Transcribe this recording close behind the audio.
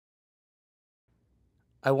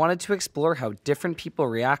I wanted to explore how different people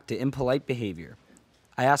react to impolite behavior.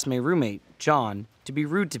 I asked my roommate, John, to be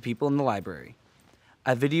rude to people in the library.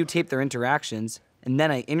 I videotaped their interactions, and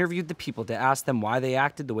then I interviewed the people to ask them why they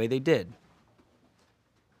acted the way they did.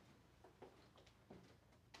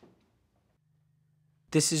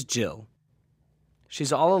 This is Jill.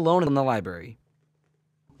 She's all alone in the library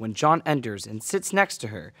when John enters and sits next to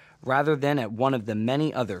her rather than at one of the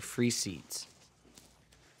many other free seats.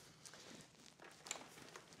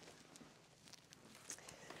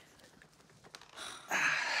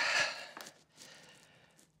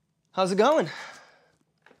 How's it going?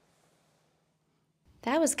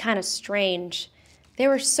 That was kind of strange. There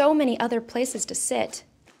were so many other places to sit.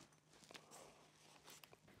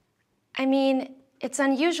 I mean, it's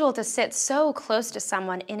unusual to sit so close to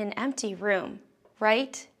someone in an empty room,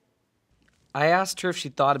 right? I asked her if she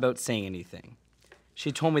thought about saying anything.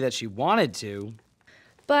 She told me that she wanted to.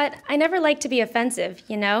 But I never like to be offensive,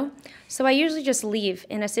 you know? So I usually just leave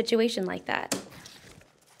in a situation like that.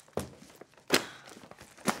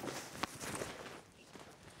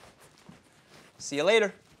 See you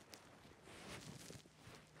later.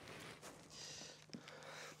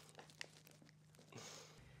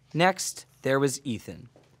 Next, there was Ethan.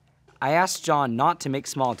 I asked John not to make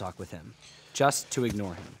small talk with him, just to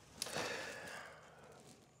ignore him.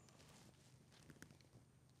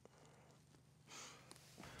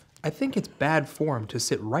 I think it's bad form to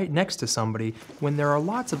sit right next to somebody when there are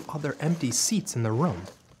lots of other empty seats in the room.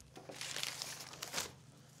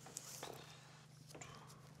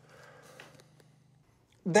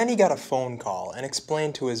 Then he got a phone call and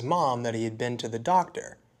explained to his mom that he had been to the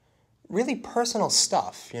doctor. Really personal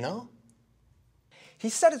stuff, you know? He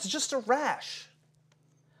said it's just a rash.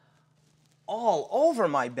 All over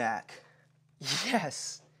my back.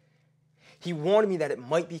 Yes. He warned me that it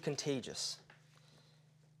might be contagious.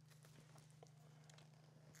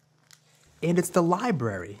 And it's the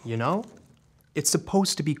library, you know? It's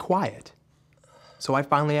supposed to be quiet. So I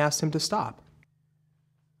finally asked him to stop.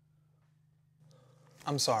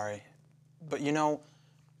 I'm sorry, but you know,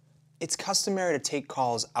 it's customary to take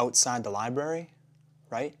calls outside the library,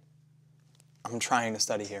 right? I'm trying to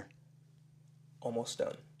study here. Almost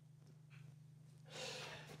done.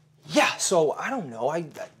 Yeah, so I don't know.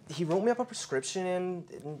 He wrote me up a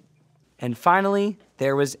prescription And finally,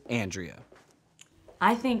 there was Andrea.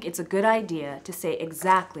 I think it's a good idea to say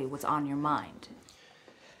exactly what's on your mind.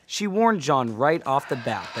 She warned John right off the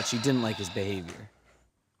bat that she didn't like his behavior.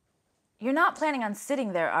 You're not planning on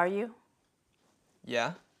sitting there, are you?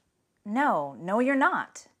 Yeah? No, you're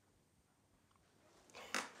not.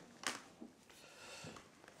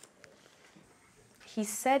 He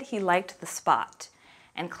said he liked the spot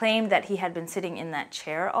and claimed that he had been sitting in that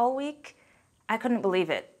chair all week. I couldn't believe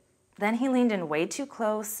it. Then he leaned in way too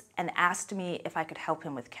close and asked me if I could help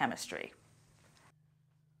him with chemistry.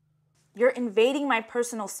 You're invading my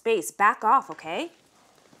personal space. Back off, okay?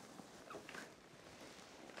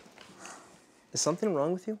 Is something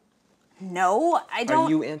wrong with you? No, I don't. Are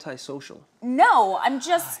you antisocial? No, I'm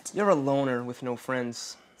just... You're a loner with no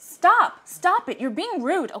friends. Stop it. You're being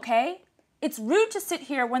rude, okay? It's rude to sit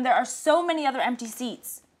here when there are so many other empty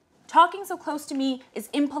seats. Talking so close to me is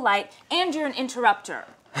impolite, and you're an interrupter.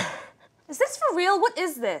 Is this for real? What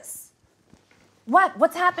is this?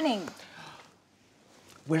 What's happening?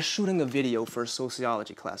 We're shooting a video for a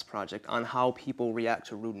sociology class project on how people react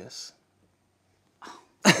to rudeness.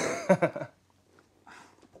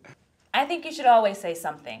 I think you should always say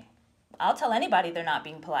something. I'll tell anybody they're not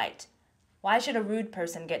being polite. Why should a rude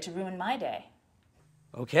person get to ruin my day?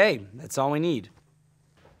 Okay, that's all we need.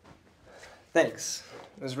 Thanks.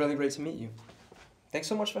 It was really great to meet you. Thanks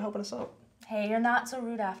so much for helping us out. Hey, you're not so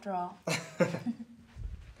rude after all.